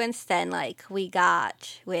transformation sequence than we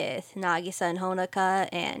got with Nagisa and Honoka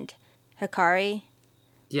and Hikari.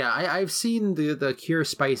 Yeah, I've seen the Cure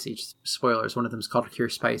Spicy, spoilers, one of them is called Cure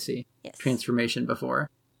Spicy, transformation before.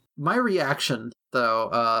 My reaction,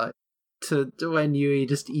 though, to when Yui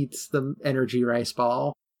just eats the energy rice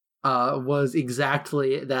ball, was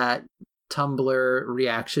exactly that Tumblr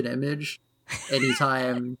reaction image.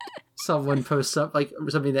 Anytime someone posts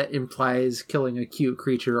something that implies killing a cute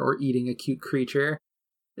creature or eating a cute creature,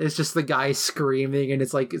 it's just the guy screaming and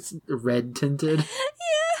it's red tinted.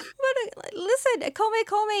 Yeah, but listen,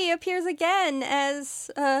 Komekome appears again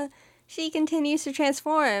as she continues to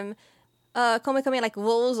transform. Komekome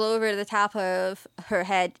rolls over the top of her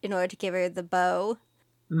head in order to give her the bow.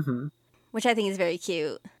 Mm-hmm. Which I think is very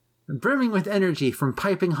cute. Brimming with energy from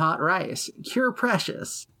piping hot rice. Cure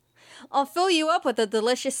precious. I'll fill you up with a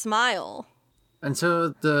delicious smile. And so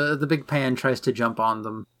the big pan tries to jump on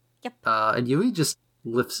them. Yep. And Yui just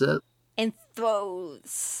lifts it. And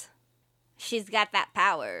throws. She's got that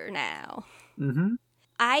power now. Mm-hmm.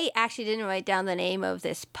 I actually didn't write down the name of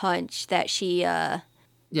this punch that she,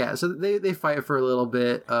 Yeah, so they fight for a little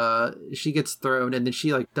bit. She gets thrown, and then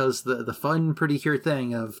she does the fun Pretty Cure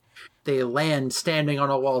thing of they land standing on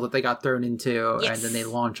a wall that they got thrown into, and then they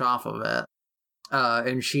launch off of it.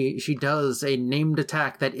 And she does a named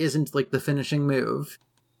attack that isn't the finishing move.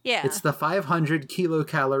 Yeah, it's the 500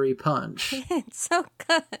 kilocalorie punch. It's so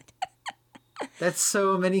good. That's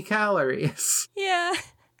so many calories. Yeah.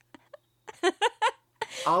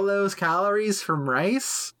 All those calories from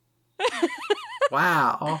rice?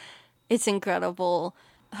 Wow. It's incredible.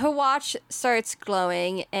 Her watch starts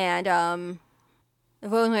glowing, and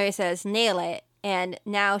Rosemary says, "Nail it." And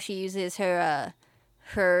now she uses her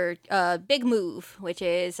big move, which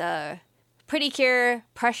is Pretty Cure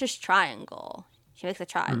Precious Triangle. She makes a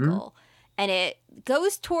triangle. And it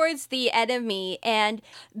goes towards the enemy, and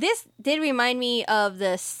this did remind me of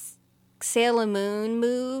the Sailor Moon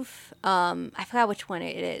move. I forgot which one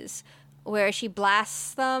it is, where she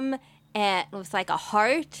blasts them and with a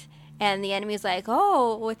heart, and the enemy's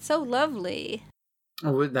 "Oh, it's so lovely."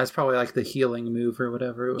 Oh, that's probably the healing move or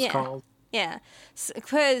whatever it was called. Yeah,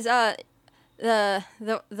 because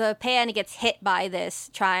the pan gets hit by this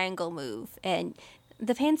triangle move, and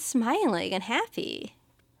the pan's smiling and happy.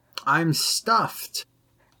 I'm stuffed.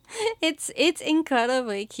 It's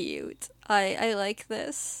incredibly cute. I like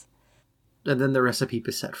this. And then the recipe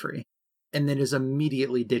is set free, and then is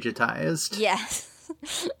immediately digitized. Yes.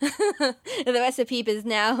 The recipe is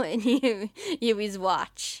now in Yui's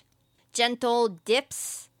watch. Gentle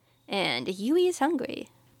dips, and Yui is hungry.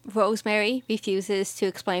 Rosemary refuses to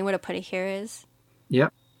explain what a Pretty Cure is.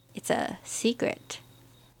 Yep. It's a secret.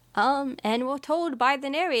 And we're told by the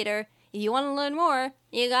narrator, if you want to learn more,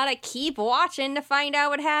 you gotta keep watching to find out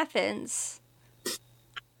what happens.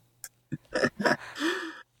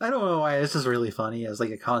 I don't know why, it's just really funny as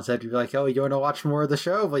a concept. You'd be oh, you want to watch more of the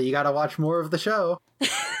show? Well, you gotta watch more of the show.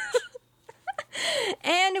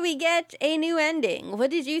 And we get a new ending. What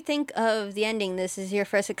did you think of the ending? This is your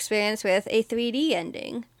first experience with a 3D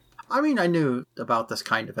ending. I mean, I knew about this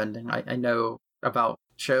kind of ending. I know about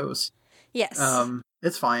shows. Yes.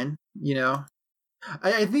 It's fine,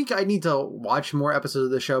 I think I need to watch more episodes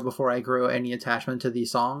of the show before I grow any attachment to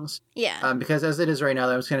these songs. Yeah. Because as it is right now,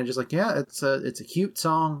 I was kind of just it's a cute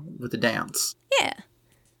song with a dance. Yeah.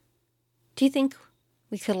 Do you think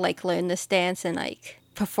we could like learn this dance and like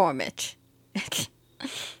perform it.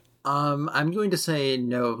 I'm going to say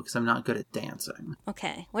no because I'm not good at dancing.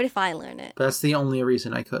 Okay, what if I learn it? That's the only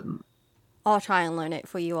reason I couldn't. I'll try and learn it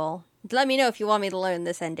for you all. Let me know if you want me to learn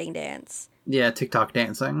this ending dance. Yeah, TikTok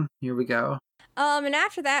dancing. Here we go. And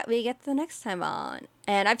after that, we get the next time on.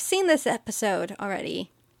 And I've seen this episode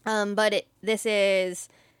already. But this is...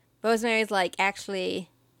 Rosemary's like, actually,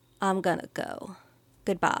 I'm gonna go.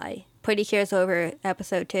 Goodbye. Pretty Cure's over,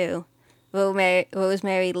 episode 2.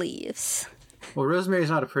 Rosemary leaves. Well, Rosemary's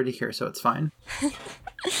not a Pretty Cure, so it's fine. But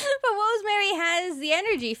Rosemary has the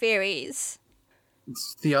energy fairies.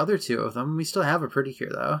 It's the other two of them. We still have a Pretty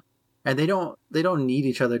Cure, though. And they don't need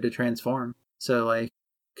each other to transform. So, like, it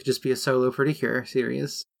could just be a solo Pretty Cure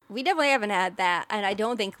series. We definitely haven't had that, and I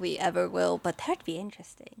don't think we ever will, but that'd be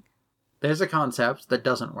interesting. There's a concept that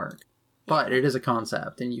doesn't work. But it is a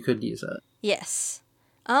concept, and you could use it. Yes.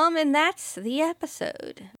 And that's the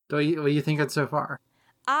episode. What do you think of it so far?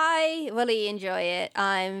 I really enjoy it.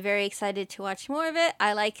 I'm very excited to watch more of it.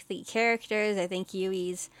 I like the characters. I think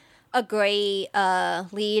Yui's a great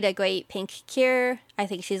lead, a great pink cure. I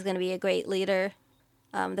think she's going to be a great leader.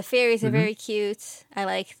 The fairies are very cute. I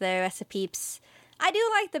like the rest of peeps. I do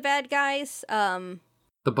like the bad guys.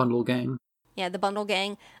 The Bundle Gang. Yeah, the Bundle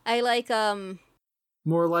Gang. I like,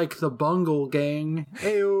 More like the Bungle Gang.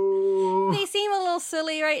 Ayo! They seem a little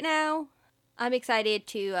silly right now. I'm excited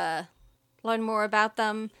to learn more about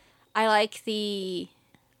them. I like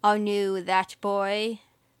our new That Boy.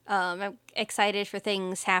 I'm excited for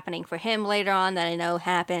things happening for him later on that I know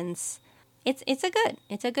happens. It's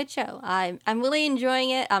a good show. I'm really enjoying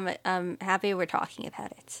it. I'm happy we're talking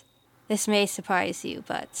about it. This may surprise you,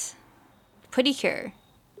 but Pretty Cure,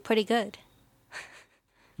 pretty good.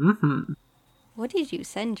 Mm-hmm. What did you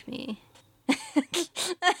send me?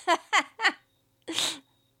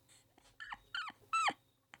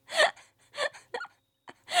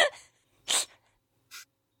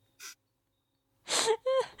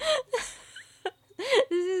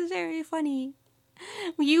 This is very funny.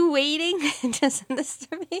 Were you waiting to send this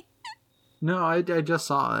to me? No, I just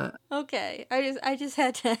saw it. Okay, I just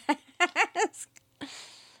had to ask.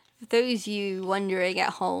 For those of you wondering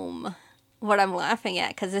at home what I'm laughing at,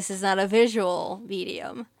 because this is not a visual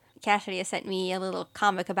medium, Cassidy has sent me a little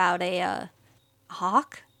comic about a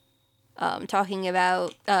hawk, talking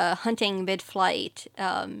about hunting mid-flight.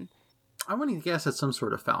 I want to guess it's some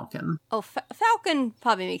sort of falcon. Oh, falcon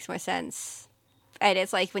probably makes more sense. And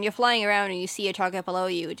it's like when you're flying around and you see a target below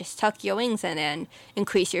you, just tuck your wings in and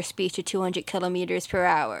increase your speed to 200 kilometers per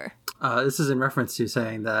hour. This is in reference to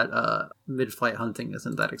saying that mid-flight hunting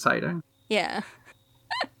isn't that exciting. Yeah.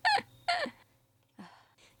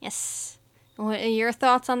 Yes. What are your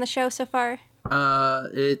thoughts on the show so far?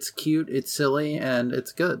 It's cute, it's silly, and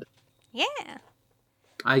it's good. Yeah.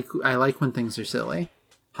 I like when things are silly.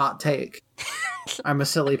 Hot take. I'm a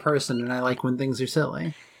silly person, and I like when things are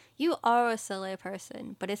silly. You are a silly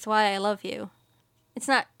person, but it's why I love you. It's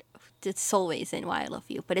not the sole reason why I love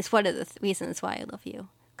you, but it's one of the reasons why I love you.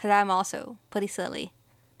 Because I'm also pretty silly.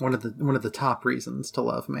 One of the top reasons to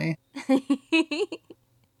love me.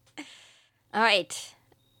 All right.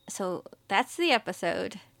 So that's the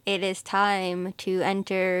episode. It is time to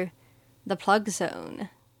enter the plug zone.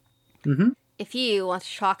 Mm-hmm. If you want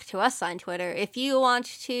to talk to us on Twitter, if you want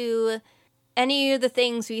to any of the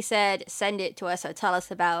things we said, send it to us or tell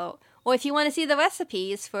us about. Or if you want to see the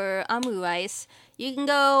recipes for amu rice, you can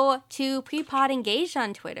go to Prepod Engaged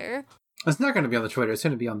on Twitter. It's not going to be on the Twitter. It's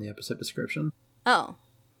going to be on the episode description. Oh.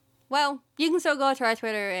 Well, you can still go to our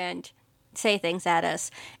Twitter and say things at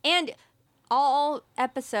us. And all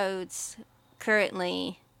episodes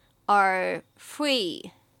currently are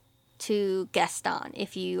free to guest on.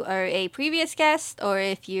 If you are a previous guest or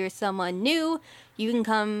if you're someone new, you can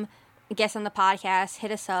come guest on the podcast,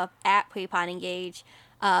 hit us up at Prepod Engage.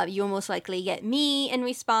 You'll most likely get me in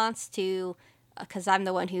response to, because I'm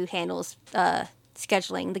the one who handles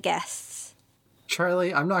scheduling the guests.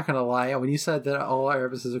 Charlie, I'm not going to lie. When you said that all our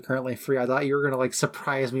episodes are currently free, I thought you were going to like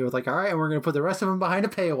surprise me with like, all right, and we're going to put the rest of them behind a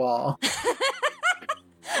paywall.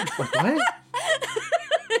 Like, what?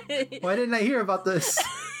 Why didn't I hear about this?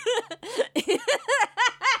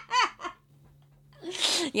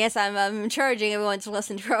 Yes, I'm encouraging everyone to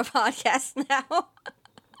listen to our podcast now.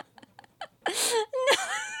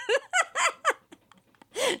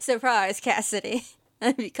 Surprise, Cassidy.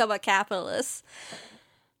 I've become a capitalist.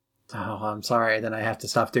 Oh, I'm sorry. Then I have to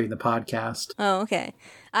stop doing the podcast. Oh, okay.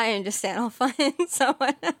 I understand. I'll find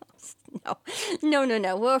someone else.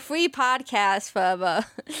 No. We're a free podcast for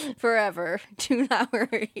forever. Do not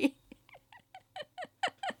worry.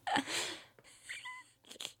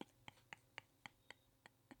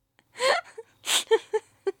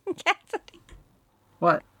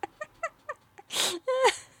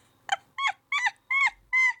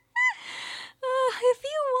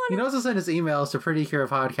 can also send us emails to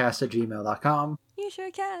prettycarepodcast@gmail.com. You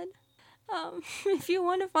sure can. If you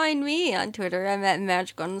want to find me on Twitter, I'm at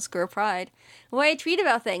magic_pride. The way I tweet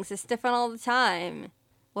about things is different all the time.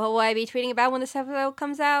 What will I be tweeting about when this episode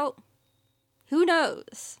comes out? Who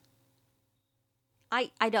knows?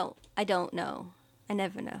 I don't know. I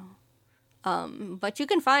never know. But you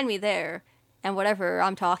can find me there, and whatever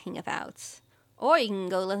I'm talking about. Or you can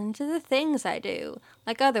go listen to the things I do,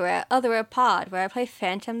 like other pod, where I play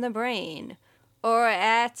Phantom the Brain. Or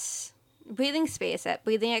at Breathing Space, at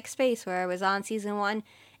Breathing X Space, where I was on Season 1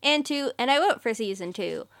 and 2, and I wrote for Season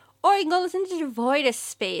 2. Or you can go listen to Devoid of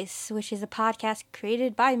Space, which is a podcast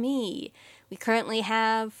created by me. We currently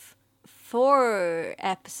have 4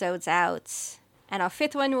 episodes out, and our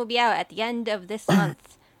 5th one will be out at the end of this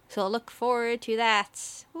month. So look forward to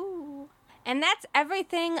that. Ooh. And that's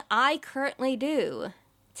everything I currently do.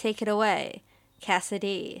 Take it away,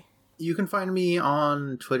 Cassidy. You can find me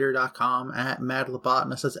on twitter.com at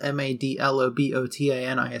madlobotanist. That's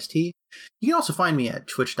MADLOBOTANIST. You can also find me at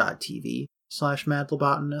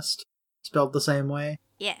twitch.tv/madlobotanist, spelled the same way.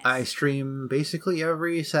 Yes. I stream basically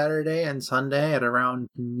every Saturday and Sunday at around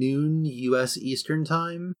noon US Eastern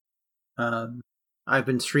Time. I've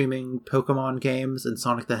been streaming Pokemon games and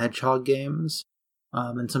Sonic the Hedgehog games,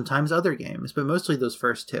 and sometimes other games, but mostly those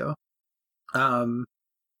first two.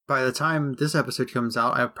 By the time this episode comes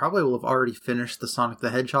out, I probably will have already finished the Sonic the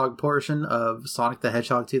Hedgehog portion of Sonic the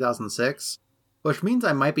Hedgehog 2006, which means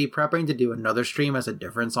I might be prepping to do another stream as a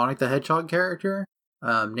different Sonic the Hedgehog character,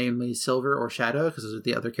 namely Silver or Shadow, because those are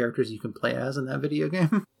the other characters you can play as in that video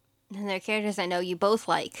game. And they're characters I know you both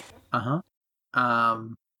like.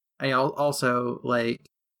 I also,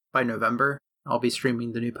 by November, I'll be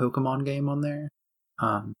streaming the new Pokemon game on there,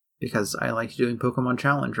 because I like doing Pokemon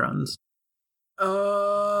challenge runs.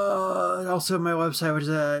 Also my website, which is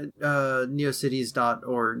at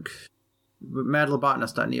neocities.org.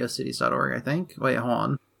 madlobotanist.neocities.org, I think. Wait,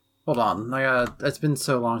 hold on. It's been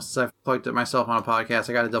so long since I've plugged it myself on a podcast,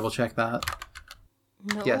 I gotta double check that.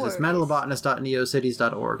 No yes, worries. It's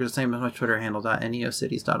madlobotanist.neocities.org. It's the same as my Twitter handle,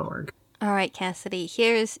 @neocities.org. Alright, Cassidy,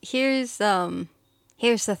 here's the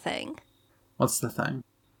thing. What's the thing?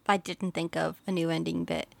 I didn't think of a new ending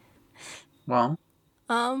bit. Well?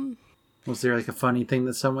 Was there a funny thing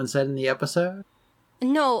that someone said in the episode?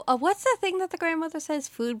 No, what's the thing that the grandmother says?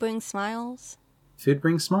 Food brings smiles? Food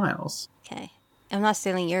brings smiles. Okay. I'm not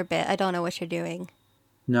stealing your bit. I don't know what you're doing.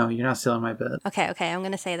 No, you're not stealing my bit. Okay, I'm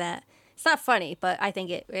gonna say that. It's not funny, but I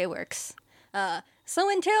think it works.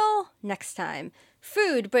 So until next time,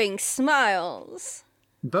 food brings smiles.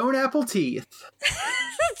 Bone apple teeth.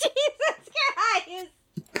 Jesus Christ!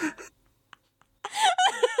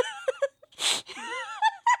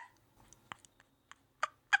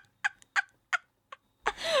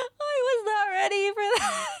 I was not ready for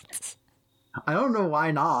that. I don't know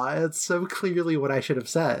why not. It's so clearly what I should have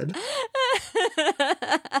said.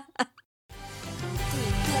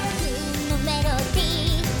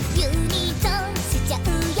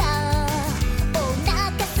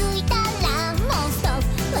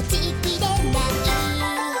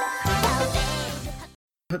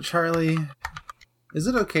 But Charlie, is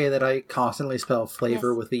it okay that I constantly spell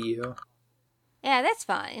flavor with a U? Yeah, that's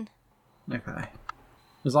fine. Okay.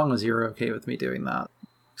 As long as you're okay with me doing that.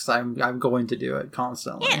 Because I'm going to do it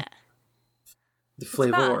constantly. Yeah. The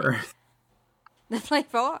flavor. The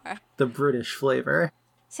flavor. The British flavor.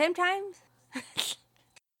 Sometimes.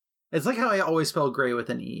 It's like how I always spell gray with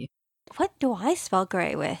an E. What do I spell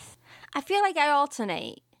gray with? I feel like I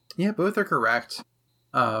alternate. Yeah, both are correct.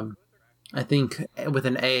 I think with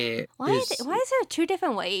an A. Why is there 2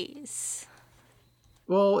 different ways?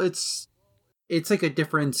 Well, it's like a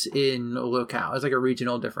difference in locale. It's like a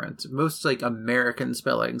regional difference. Most American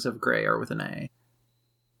spellings of gray are with an A.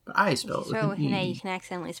 But I spell it with an E. An A, you can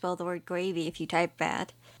accidentally spell the word gravy if you type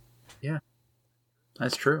bad. Yeah,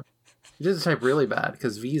 that's true. You just type really bad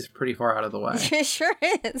because V is pretty far out of the way. It sure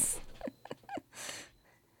is.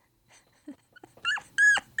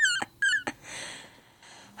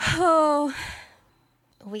 Oh,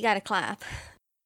 we gotta clap.